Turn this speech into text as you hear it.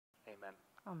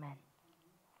Amen.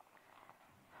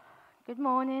 Good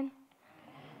morning.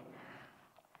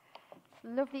 It's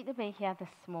lovely to be here this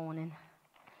morning.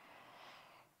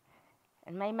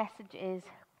 And my message is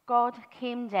God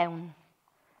came down,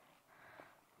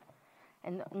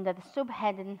 and under the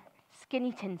subheading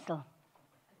Skinny Tinsel.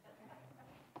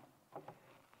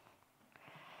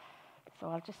 So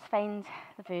I'll just find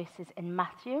the verses in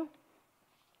Matthew.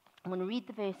 I'm going to read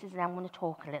the verses and I'm going to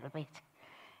talk a little bit.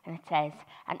 And it says,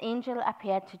 an angel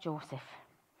appeared to Joseph.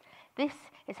 This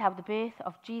is how the birth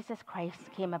of Jesus Christ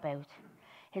came about.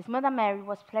 His mother Mary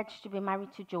was pledged to be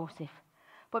married to Joseph,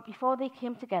 but before they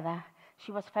came together,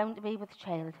 she was found to be with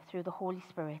child through the Holy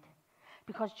Spirit.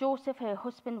 Because Joseph, her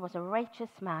husband, was a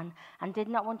righteous man and did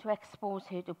not want to expose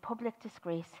her to public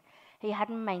disgrace, he had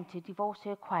in mind to divorce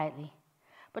her quietly.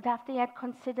 But after he had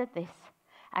considered this,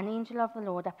 an angel of the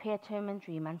Lord appeared to him in a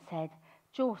dream and said,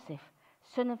 Joseph,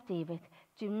 son of David,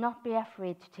 do not be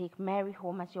afraid to take Mary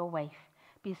home as your wife,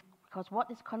 because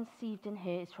what is conceived in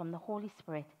her is from the Holy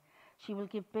Spirit. She will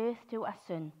give birth to a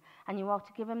son, and you are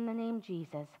to give him the name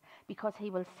Jesus, because he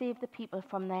will save the people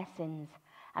from their sins.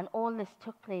 And all this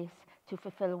took place to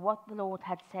fulfill what the Lord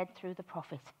had said through the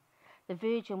prophet. The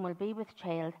virgin will be with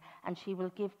child, and she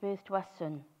will give birth to a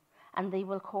son, and they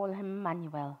will call him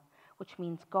Emmanuel, which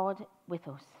means God with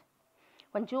us.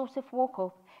 When Joseph woke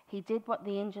up, he did what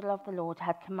the angel of the Lord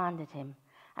had commanded him,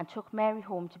 and took Mary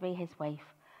home to be his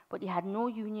wife. But he had no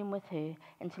union with her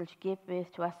until she gave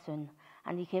birth to a son,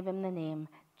 and he gave him the name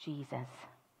Jesus.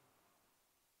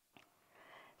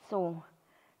 So,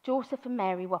 Joseph and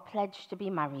Mary were pledged to be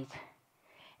married.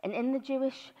 And in the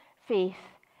Jewish faith,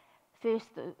 first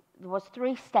there was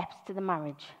 3 steps to the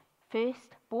marriage.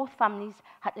 First, both families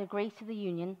had to agree to the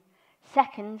union.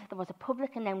 Second, there was a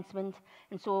public announcement,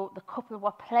 and so the couple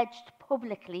were pledged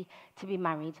publicly to be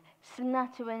married, similar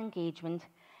to an engagement,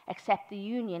 except the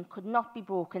union could not be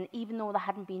broken even though they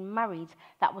hadn't been married.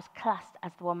 That was classed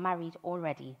as they were married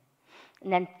already.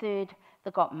 And then third, they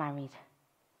got married.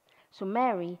 So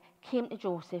Mary came to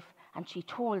Joseph and she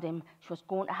told him she was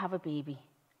going to have a baby.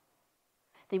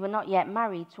 They were not yet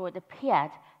married, so it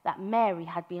appeared that Mary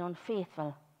had been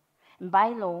unfaithful, and by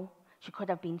law she could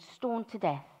have been stoned to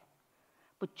death.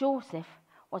 But Joseph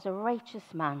was a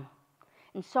righteous man.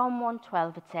 In Psalm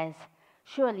 112 it says,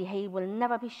 surely he will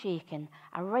never be shaken.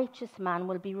 A righteous man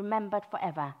will be remembered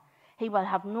forever. He will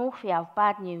have no fear of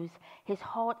bad news. His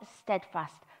heart is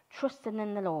steadfast, trusting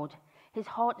in the Lord. His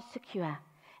heart is secure,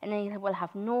 and he will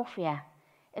have no fear.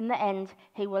 In the end,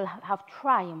 he will have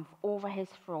triumph over his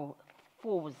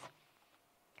foes.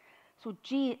 So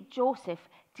Joseph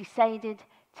decided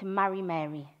to marry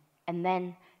Mary and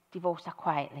then divorce her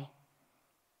quietly.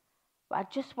 But I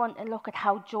just want to look at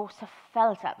how Joseph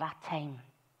felt at that time.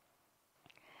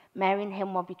 Mary and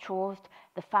him were betrothed.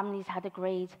 The families had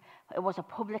agreed. It was a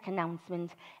public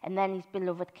announcement. And then his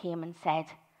beloved came and said,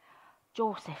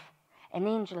 Joseph, an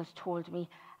angel has told me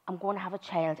I'm going to have a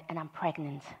child and I'm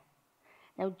pregnant.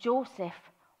 Now,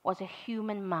 Joseph was a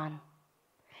human man.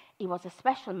 He was a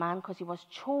special man because he was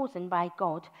chosen by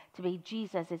God to be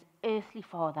Jesus' earthly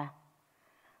father.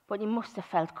 But he must have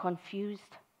felt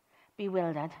confused,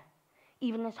 bewildered.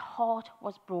 Even his heart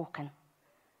was broken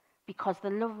because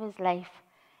the love of his life,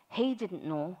 he didn't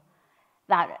know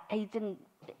that he didn't.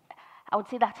 I would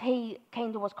say that he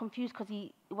kind of was confused because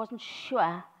he wasn't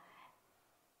sure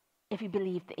if he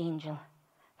believed the angel.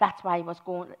 That's why he was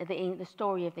going, the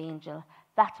story of the angel,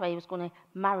 that's why he was going to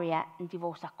marry her and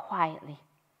divorce her quietly.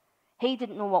 He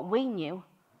didn't know what we knew.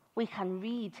 We can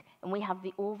read and we have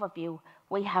the overview.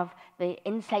 We have the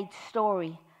inside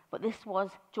story. But this was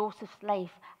Joseph's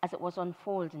life as it was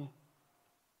unfolding.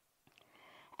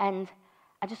 And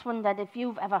I just wondered if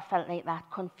you've ever felt like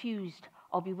that, confused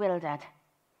or bewildered.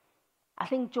 I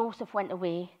think Joseph went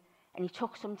away and he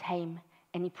took some time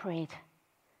and he prayed.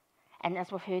 And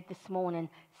as we've heard this morning,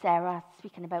 Sarah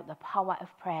speaking about the power of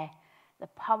prayer, the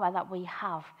power that we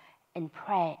have in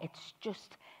prayer, it's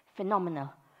just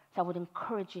phenomenal. So I would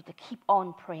encourage you to keep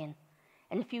on praying.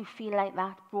 And if you feel like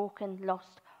that, broken,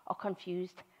 lost or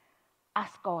confused,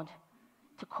 ask God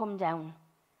to come down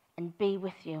and be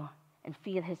with you and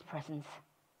feel his presence.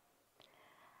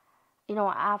 You know,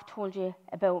 I've told you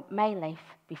about my life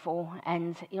before,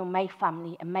 and, you know, my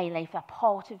family and my life are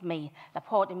part of me. They're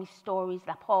part of my stories.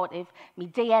 They're part of my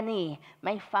DNA.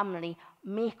 My family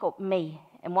make up me,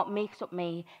 and what makes up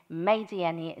me, my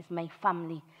DNA, is my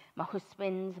family. My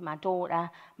husband, my daughter,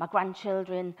 my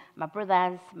grandchildren, my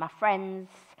brothers, my friends,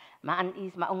 my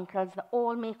aunties, my uncles, they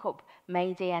all make up my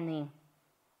DNA.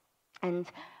 And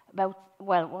it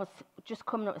was just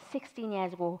coming up 16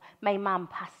 years ago, my mum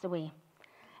passed away.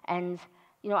 And,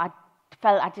 you know, I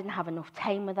felt I didn't have enough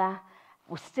time with her.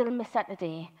 We still miss her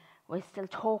today. We still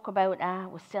talk about her.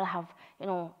 We still have,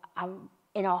 her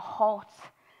in our hearts.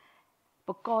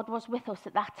 But God was with us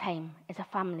at that time as a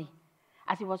family,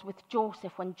 as he was with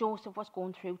Joseph when Joseph was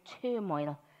going through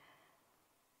turmoil.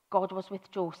 God was with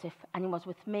Joseph, and he was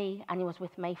with me, and he was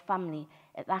with my family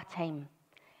at that time.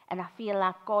 And I feel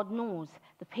like God knows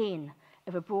the pain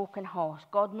of a broken heart.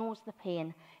 God knows the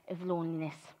pain of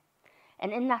loneliness.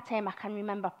 And in that time, I can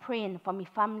remember praying for my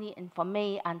family and for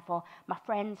me and for my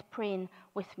friends praying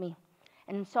with me.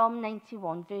 And in Psalm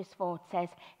 91, verse 4, it says,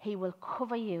 he will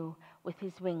cover you with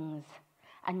his wings,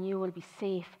 and you will be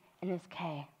safe in his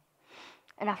care.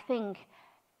 And I think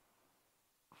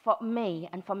for me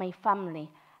and for my family,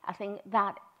 I think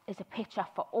that is a picture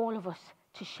for all of us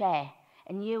to share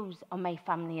and use on my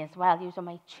family as well, use on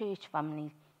my church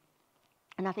family.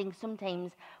 And I think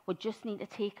sometimes we just need to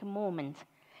take a moment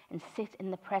and sit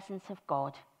in the presence of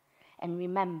God and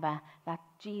remember that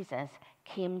Jesus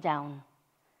came down,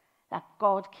 that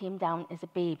God came down as a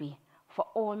baby for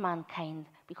all mankind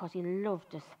because he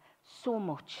loved us so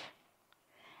much.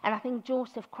 And I think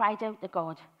Joseph cried out to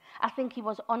God. I think he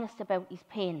was honest about his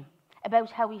pain,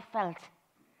 about how he felt.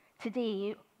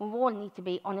 Today, we all need to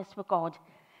be honest with God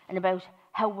and about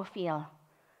how we feel.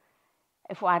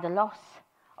 If we had a loss,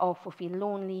 or if we feel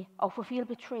lonely, or if we feel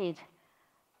betrayed,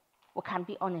 we can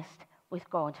be honest with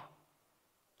God.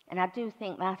 And I do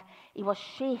think that he was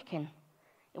shaken.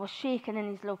 He was shaken in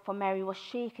his love for Mary. He was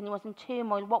shaken. He was in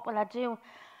turmoil. What will I do?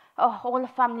 Oh, all the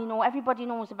family know. Everybody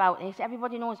knows about this.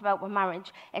 Everybody knows about my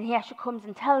marriage. And here she comes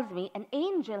and tells me an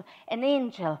angel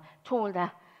told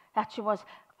her that she was,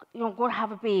 going to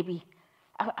have a baby.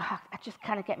 I just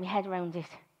can't get my head around it.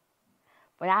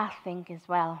 But I think as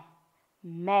well,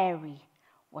 Mary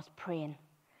was praying.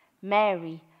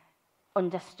 Mary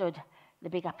understood the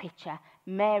bigger picture.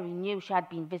 Mary knew she had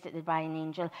been visited by an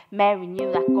angel. Mary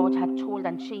knew that God had told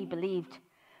and she believed.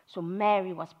 So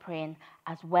Mary was praying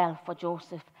as well for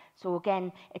Joseph. So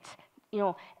again, it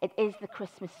is the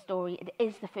Christmas story. It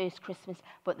is the first Christmas,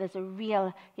 but there's a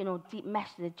real, deep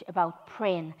message about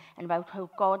praying and about how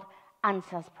God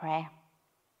answers prayer.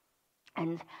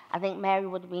 And I think Mary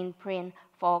would have been praying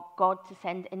for God to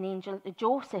send an angel to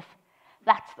Joseph.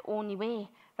 That's the only way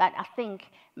that I think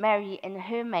Mary, in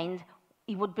her mind,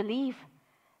 he would believe.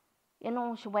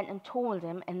 She went and told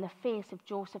him, and the face of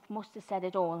Joseph must have said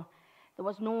it all. There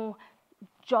was no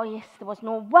joyous, there was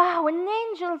no, wow, an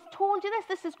angel told you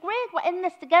this is great, we're in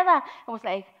this together. I was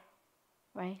like,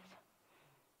 right,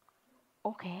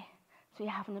 okay, so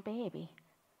you're having a baby.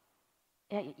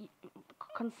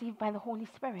 Conceived by the Holy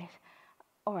Spirit.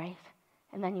 All right.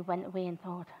 And then he went away and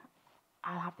thought,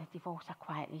 I'll have to divorce her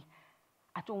quietly.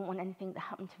 I don't want anything to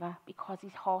happen to her because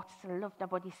his heart still loved her,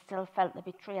 but he still felt the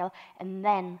betrayal. And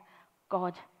then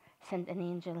God sent an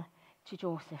angel to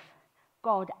Joseph.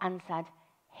 God answered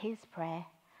his prayer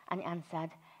and he answered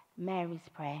Mary's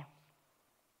prayer.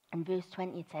 In verse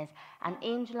 20 it says, an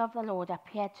angel of the Lord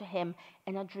appeared to him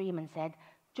in a dream and said,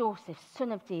 Joseph,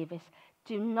 son of David,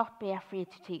 do not be afraid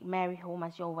to take Mary home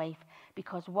as your wife,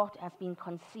 because what has been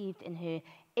conceived in her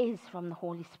is from the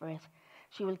Holy Spirit.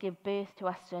 She will give birth to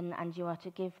a son, and you are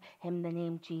to give him the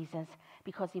name Jesus,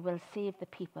 because he will save the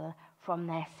people from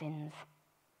their sins.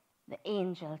 The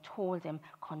angel told him,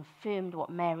 confirmed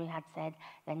what Mary had said,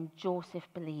 then Joseph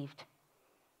believed.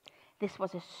 This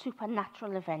was a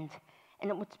supernatural event, and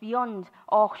it was beyond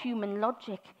our human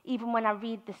logic. Even when I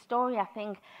read the story, I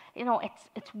think,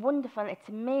 it's wonderful, it's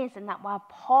amazing that we're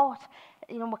part,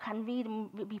 we can read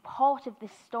and be part of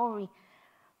this story,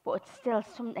 but it's still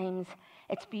sometimes,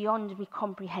 it's beyond my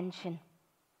comprehension.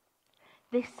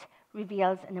 This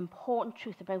reveals an important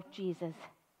truth about Jesus.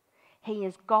 He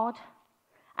is God,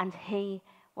 and he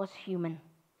was human.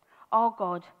 Our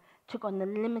God took on the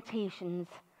limitations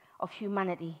of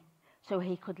humanity so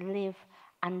he could live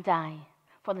and die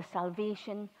for the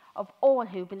salvation of all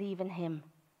who believe in him.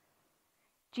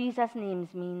 Jesus' name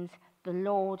means the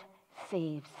Lord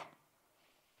saves.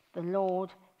 The Lord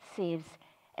saves.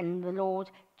 And the Lord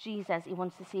Jesus, he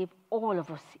wants to save all of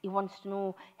us. He wants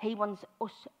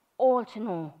us all to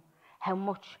know how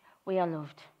much we are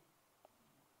loved.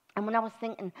 And when I was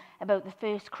thinking about the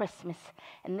first Christmas,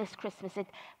 and this Christmas,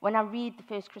 when I read the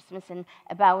first Christmas and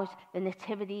about the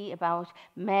nativity, about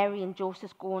Mary and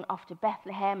Joseph going off to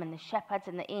Bethlehem and the shepherds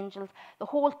and the angels, the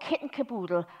whole kit and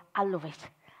caboodle, I love it.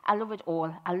 I love it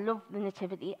all. I love the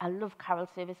nativity. I love carol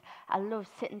service. I love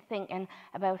sitting thinking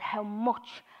about how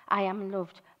much I am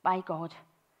loved by God,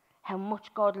 how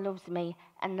much God loves me,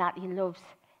 and that he loves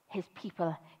his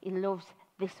people. He loves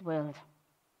this world.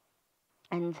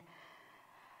 And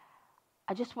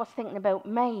I just was thinking about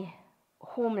my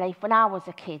home life when I was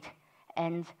a kid,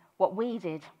 and what we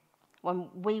did when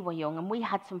we were young, and we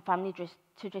had some family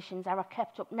traditions that are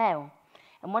kept up now.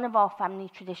 And one of our family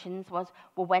traditions was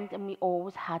we went and we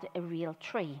always had a real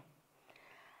tree.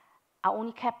 I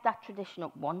only kept that tradition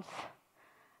up once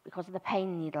because of the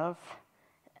pine needles.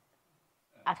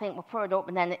 I think we put it up,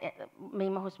 and then me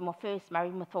and my husband were first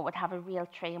married, and we thought we'd have a real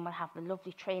tree, and we'd have the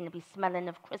lovely tree, and it'd be smelling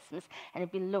of Christmas, and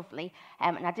it'd be lovely.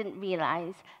 And I didn't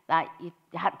realise that you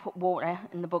had to put water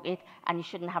in the bucket, and you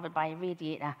shouldn't have it by a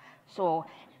radiator. So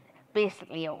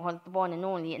basically, it was the one and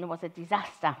only, and it was a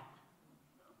disaster.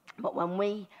 But when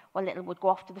we were little, we'd go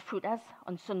off to the fruiters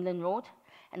on Sunderland Road,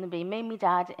 and there'd be me, my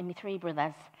dad, and my 3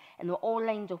 brothers, and they were all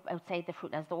lined up outside the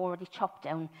fruiters. They were already chopped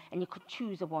down, and you could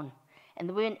choose a one. And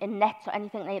they weren't in nets or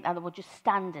anything like that. They were just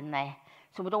standing there.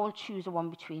 So we'd all choose a one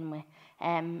between me.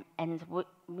 And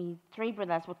my 3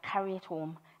 brothers would carry it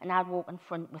home, and I'd walk in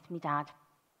front with my dad.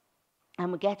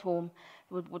 And we'd get home,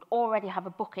 we'd already have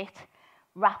a bucket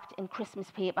wrapped in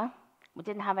Christmas paper. We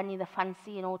didn't have any of the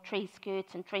fancy, tree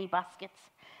skirts and tree baskets.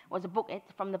 It was a bucket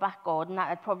from the back garden that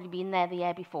had probably been there the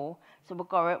year before. So we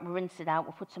got it, we rinsed it out,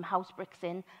 we put some house bricks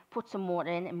in, put some water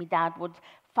in, and my dad would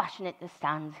fashion it to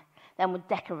stand. Then we'd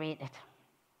decorate it.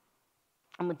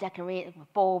 And we'd decorate it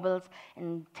with baubles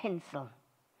and tinsel.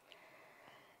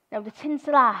 Now, the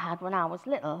tinsel I had when I was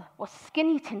little was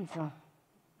skinny tinsel.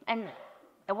 And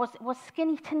it was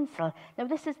skinny tinsel. Now,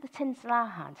 this is the tinsel I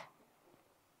had.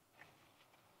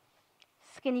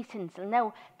 Skinny tinsel.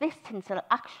 Now, this tinsel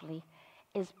actually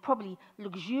is probably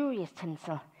luxurious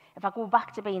tinsel. If I go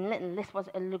back to being little, this was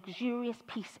a luxurious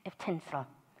piece of tinsel.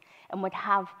 And we'd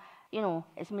have,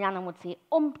 as my Nana would say,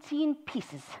 umpteen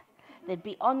pieces. They'd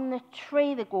be on the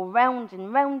tree, they'd go round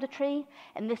and round the tree,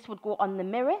 and this would go on the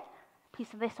mirror. A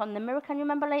piece of this on the mirror, can you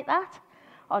remember like that?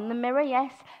 On the mirror,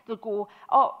 yes. They'd go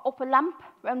up a lamp,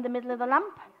 round the middle of the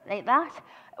lamp, like that.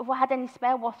 If we had any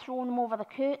spare, we're throwing them over the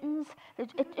curtains.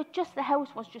 The house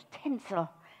was just tinsel,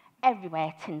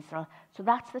 everywhere tinsel. So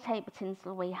that's the type of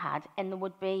tinsel we had, and there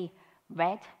would be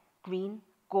red, green,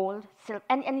 gold, silver,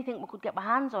 anything we could get our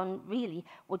hands on, really,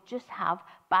 would just have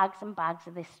bags and bags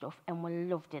of this stuff, and we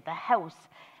loved it. The house,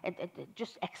 it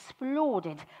just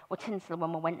exploded with tinsel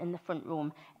when we went in the front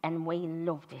room, and we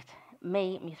loved it.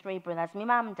 Me, my 3 brothers, my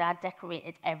mum and dad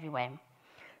decorated everywhere.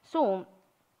 So,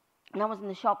 when I was in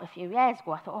the shop a few years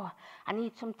ago, I thought, I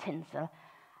need some tinsel.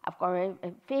 I've got a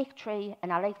fake tree,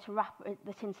 and I like to wrap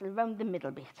the tinsel around the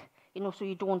middle bit, so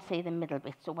you don't see the middle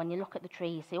bit. So when you look at the tree,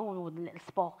 you see all the little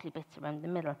sparkly bits around the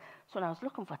middle. So when I was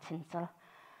looking for tinsel,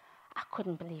 I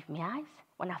couldn't believe my eyes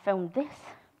when I found this.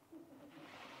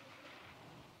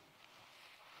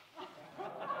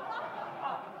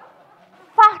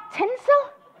 Fat tinsel?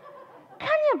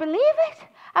 Can you believe it?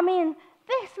 I mean,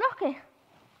 look.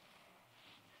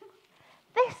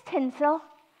 This tinsel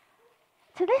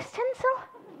to this tinsel.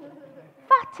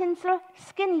 Fat tinsel,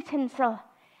 skinny tinsel.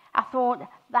 I thought,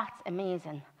 that's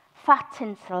amazing. Fat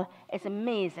tinsel is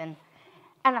amazing.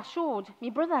 And I showed my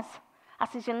brothers. I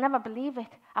said, you'll never believe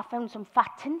it. I found some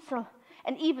fat tinsel.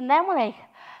 And even them were like,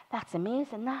 that's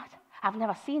amazing, that. I've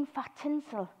never seen fat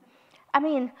tinsel. I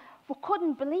mean, we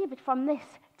couldn't believe it from this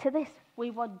to this.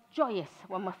 We were joyous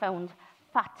when we found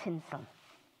fat tinsel.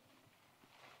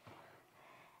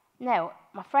 Now,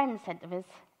 my friend said to us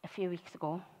a few weeks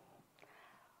ago,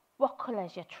 what colour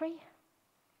is your tree?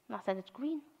 And I said, it's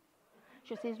green.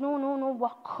 She says, no,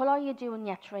 what colour are you doing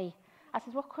your tree? I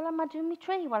says, what colour am I doing my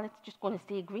tree? Well, it's just going to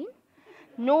stay green.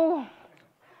 No.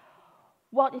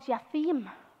 What is your theme?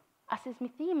 I says, my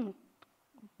theme,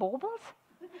 baubles?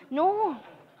 No.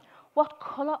 What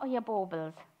colour are your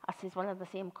baubles? I says, well, they're the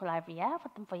same colour every year. I've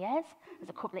had them for years. There's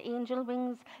a couple of angel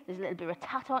wings. There's a little bit of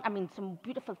tat on. I mean, some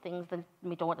beautiful things that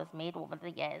my daughter's made over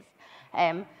the years.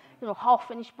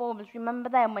 Half-finished baubles. Remember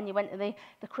them when you went to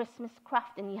the Christmas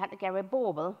craft and you had to get a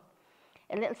bauble,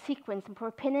 a little sequence, and put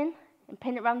a pin in and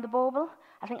pin it around the bauble?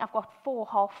 I think I've got 4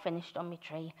 half-finished on my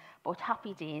tree, but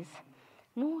happy days.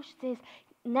 No, she says,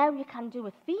 now you can do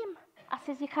a theme. I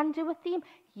says, you can do a theme?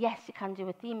 Yes, you can do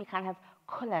a theme. You can have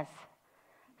colours.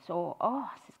 So, I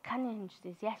says, can you? And she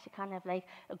says, yes, you can have like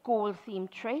a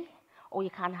gold-themed tree, or you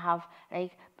can have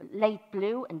like light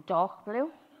blue and dark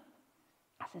blue.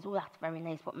 I says, oh, that's very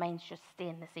nice, but mine's just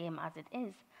staying the same as it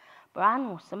is. But I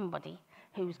know somebody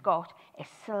who's got a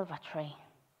silver tree,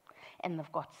 and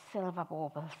they've got silver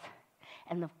baubles,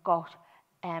 and they've got,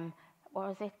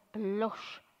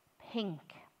 blush pink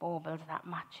baubles that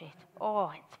match it.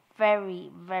 Oh, it's very,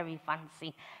 very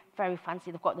fancy, very fancy.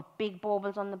 They've got the big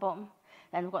baubles on the bottom,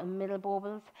 then they've got the middle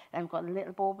baubles, then they've got the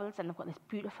little baubles, and they've got this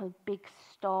beautiful big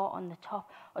star on the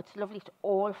top. Oh, it's lovely. It's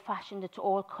all fashioned. It's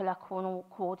all colour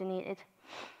coordinated.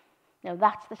 Now,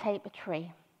 that's the type of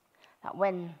tree that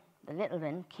when the little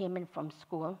one, came in from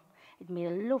school. It made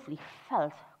a lovely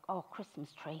felt, Christmas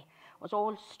tree. It was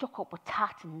all stuck up with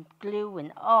tat and glue,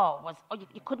 and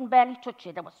you couldn't barely touch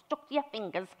it. It was stuck to your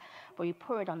fingers, but you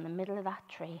put it on the middle of that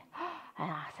tree.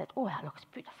 And I said, that looks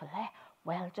beautiful there.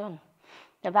 Well done.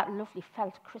 Now that lovely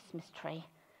felt Christmas tree,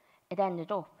 it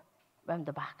ended up round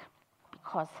the back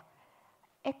because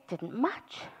it didn't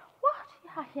match.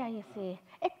 What? I hear you say,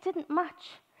 it didn't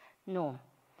match. No,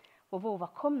 we've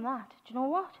overcome that. Do you know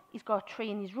what? He's got a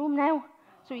tree in his room now,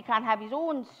 so he can't have his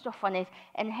own stuff on it.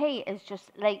 And he is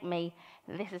just like me.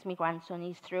 This is my grandson.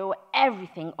 He's threw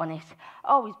everything on it.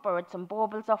 He's borrowed some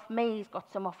baubles off me. He's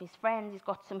got some off his friends. He's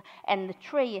got some. And the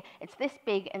tree, it's this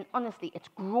big, and honestly, it's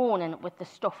groaning with the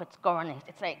stuff it's got on it.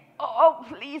 It's like,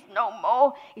 please, no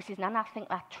more. He says, Nan, I think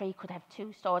that tree could have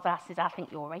 2 stars. I says, I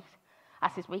think you're right. I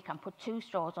says, we can put 2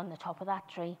 stars on the top of that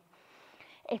tree.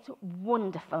 It's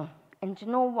wonderful. And do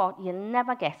you know what? You'll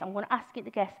never guess. I'm going to ask you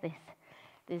to guess this.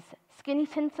 There's skinny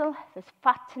tinsel, there's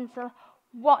fat tinsel.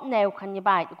 What now can you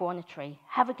buy to go on a tree?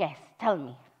 Have a guess. Tell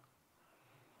me.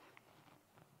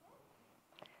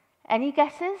 Any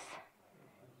guesses?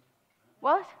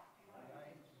 What?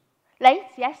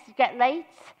 Lights, yes, you get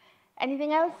lights.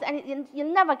 Anything else?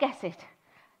 You'll never guess it.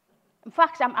 In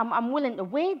fact, I'm willing to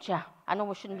wager. I know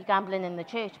we shouldn't be gambling in the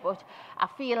church, but I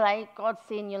feel like God's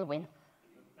saying you'll win.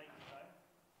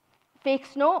 Fake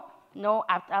snow? No,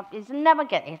 you'll never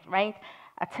get it, right?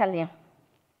 I tell you.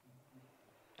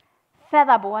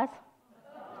 Feather boas.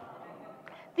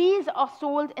 These are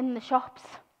sold in the shops.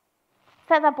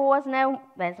 Feather boas now,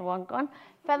 there's one gone.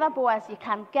 Feather boas, you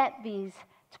can get these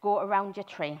to go around your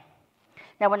tree.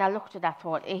 Now, when I looked at that, I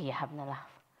thought, you're having a laugh.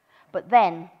 But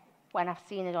then, when I've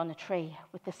seen it on a tree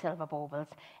with the silver baubles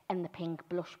and the pink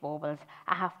blush baubles,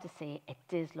 I have to say it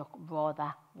does look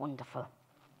rather wonderful.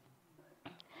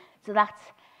 So that's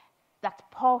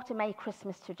part of my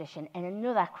Christmas tradition. And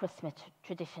another Christmas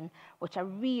tradition, which I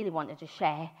really wanted to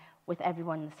share with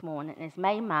everyone this morning, is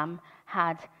my mum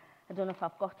had, I don't know if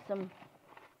I've got some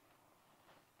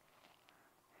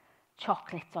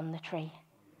chocolates on the tree.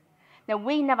 Now,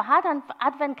 we never had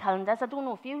advent calendars. I don't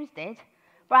know if you did,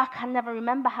 but I can never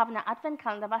remember having an advent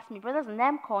calendar. I've asked my brothers, and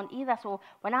them can't either. So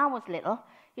when I was little,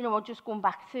 we're just going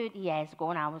back 30 years ago,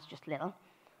 and I was just little.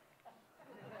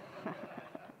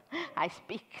 I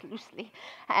speak loosely.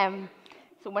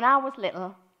 So when I was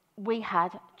little, we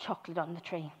had chocolate on the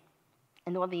tree.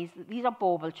 And all these are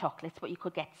bauble chocolates, but you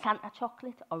could get Santa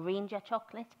chocolate or reindeer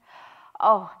chocolate.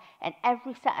 And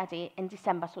every Saturday in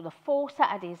December, so the 4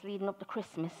 Saturdays leading up to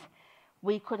Christmas,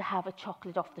 we could have a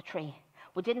chocolate off the tree.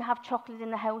 We didn't have chocolate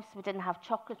in the house. We didn't have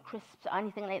chocolate crisps or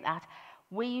anything like that.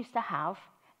 We used to have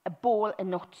a bowl of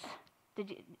nuts.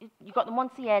 You got them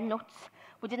once a year, nuts.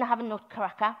 We didn't have a nut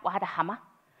cracker. We had a hammer.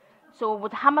 So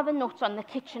we'd hammer the nuts on the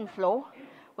kitchen floor.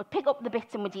 We'd pick up the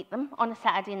bits and we'd eat them on a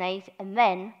Saturday night. And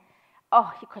then,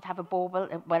 you could have a bauble,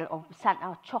 of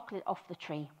Santa chocolate off the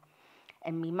tree.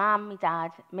 And my mum, my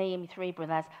dad, me and my 3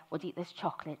 brothers would eat this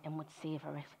chocolate and would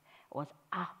savour it. It was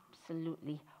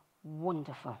absolutely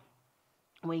wonderful.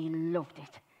 We loved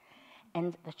it.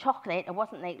 And the chocolate, it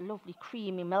wasn't like lovely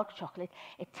creamy milk chocolate.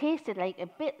 It tasted a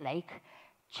bit like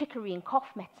chicory and cough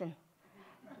medicine.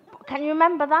 Can you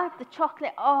remember that? The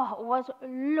chocolate, it was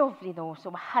lovely though. So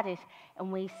we had it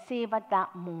and we savoured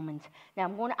that moment. Now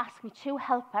I'm going to ask me 2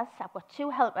 helpers. I've got 2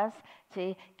 helpers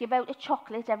to give out a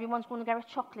chocolate. Everyone's going to get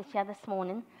a chocolate here this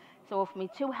morning. So if me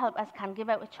 2 helpers can give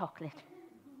out a chocolate.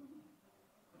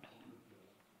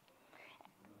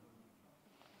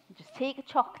 Just take a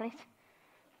chocolate.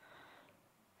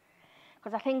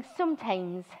 Because I think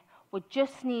sometimes we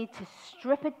just need to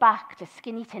strip it back to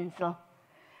skinny tinsel.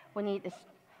 We need to...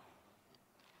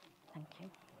 Thank you.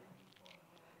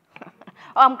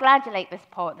 I'm glad you like this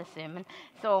part of the sermon.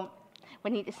 So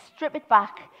we need to strip it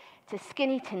back to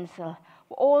skinny tinsel.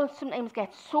 We all sometimes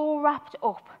get so wrapped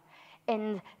up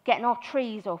in getting our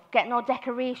trees up, getting our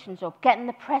decorations up, getting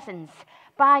the presents,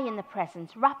 buying the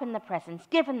presents, wrapping the presents,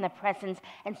 giving the presents,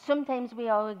 and sometimes we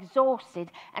are exhausted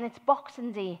and it's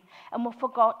Boxing Day and we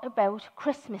forgot about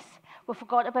Christmas. We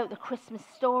forgot about the Christmas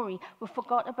story. We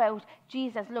forgot about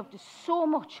Jesus loved us so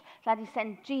much that he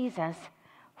sent Jesus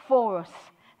for us.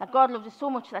 That God loved us so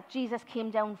much that Jesus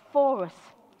came down for us.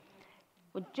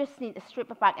 We just need to strip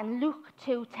it back. And Luke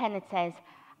 2:10 it says,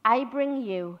 I bring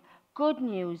you good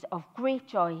news of great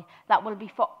joy that will be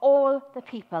for all the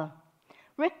people.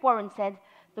 Rick Warren said,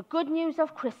 the good news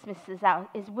of Christmas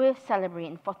is worth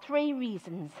celebrating for 3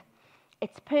 reasons.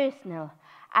 It's personal.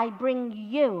 I bring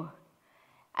you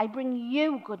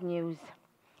good news.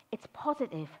 It's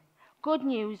positive. Good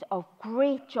news of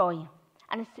great joy.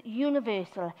 And it's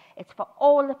universal. It's for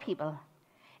all the people.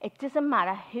 It doesn't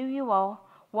matter who you are,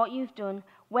 what you've done,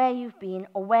 where you've been,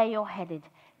 or where you're headed.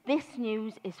 This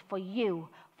news is for you,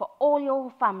 for all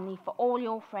your family, for all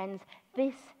your friends.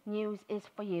 This news is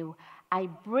for you. I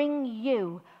bring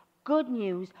you good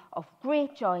news of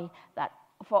great joy that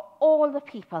for all the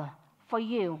people, for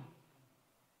you.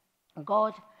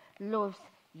 God loves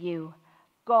you.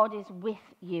 God is with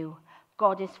you.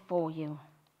 God is for you.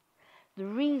 The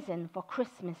reason for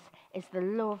Christmas is the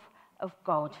love of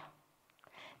God.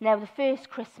 Now, the first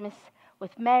Christmas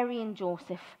with Mary and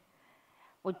Joseph,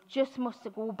 we just must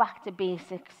go back to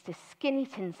basics, to skinny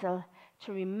tinsel,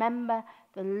 to remember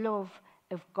the love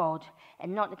of God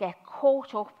and not to get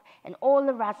caught up in all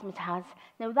the razzmatazz.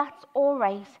 Now, that's all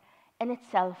right in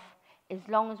itself as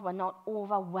long as we're not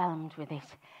overwhelmed with it.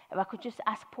 If I could just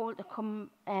ask Paul to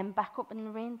come back up in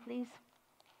the rain, please.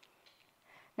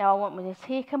 Now, I want me to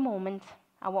take a moment.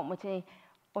 I want me to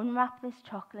unwrap this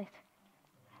chocolate.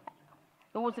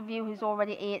 Those of you who's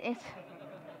already ate it.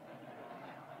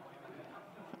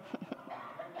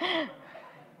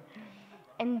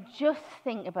 And just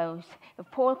think about, if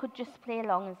Paul could just play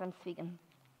along as I'm speaking.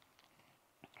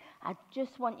 I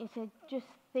just want you to just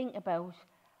think about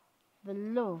the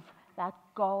love that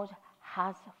God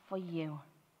has for you.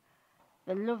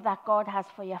 The love that God has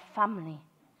for your family.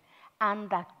 And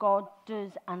that God does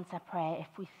answer prayer.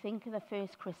 If we think of the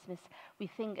first Christmas, we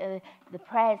think of the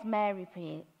prayers Mary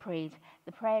prayed,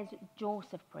 the prayers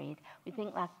Joseph prayed. We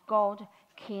think that God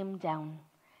came down.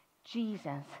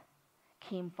 Jesus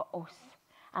came for us.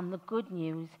 And the good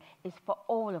news is for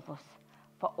all of us,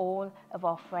 for all of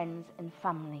our friends and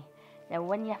family. Now,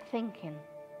 when you're thinking,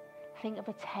 think of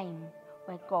a time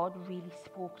where God really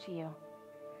spoke to you.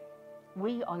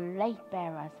 We are light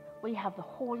bearers. We have the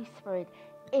Holy Spirit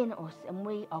in us, and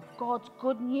we are God's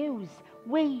good news.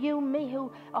 We, you, me,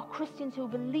 who are Christians, who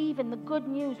believe in the good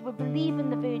news. We believe in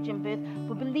the virgin birth.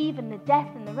 We believe in the death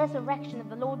and the resurrection of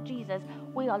the Lord Jesus.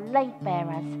 We are light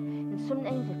bearers. And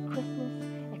sometimes at Christmas,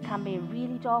 it can be a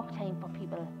really dark time for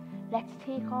people. Let's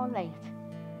take our light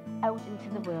out into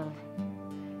the world.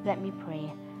 Let me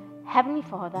pray. Heavenly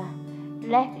Father,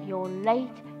 let your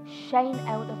light shine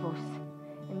out of us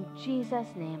in Jesus'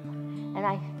 name. And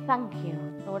I thank you,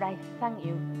 Lord, I thank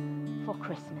you for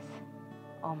Christmas.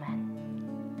 Amen.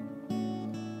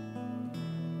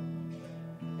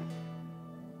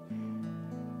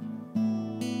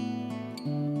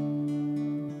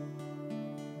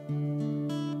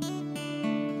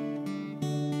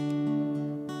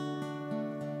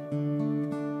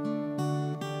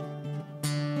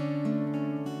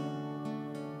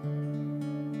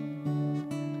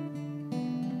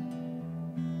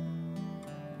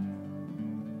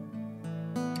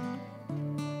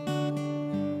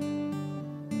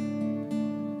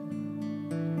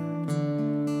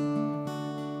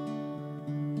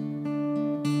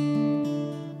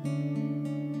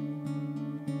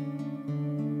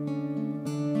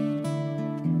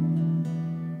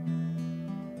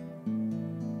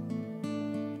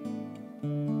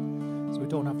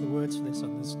 Don't have the words for this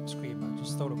on the screen, but I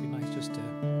just thought it would be nice just to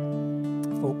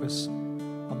focus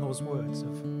on those words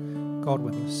of God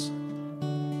with us.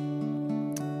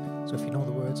 So if you know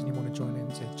the words and you want to join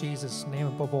in, say, Jesus, name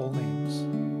above all names,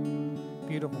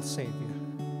 beautiful Saviour,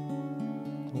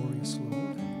 glorious Lord.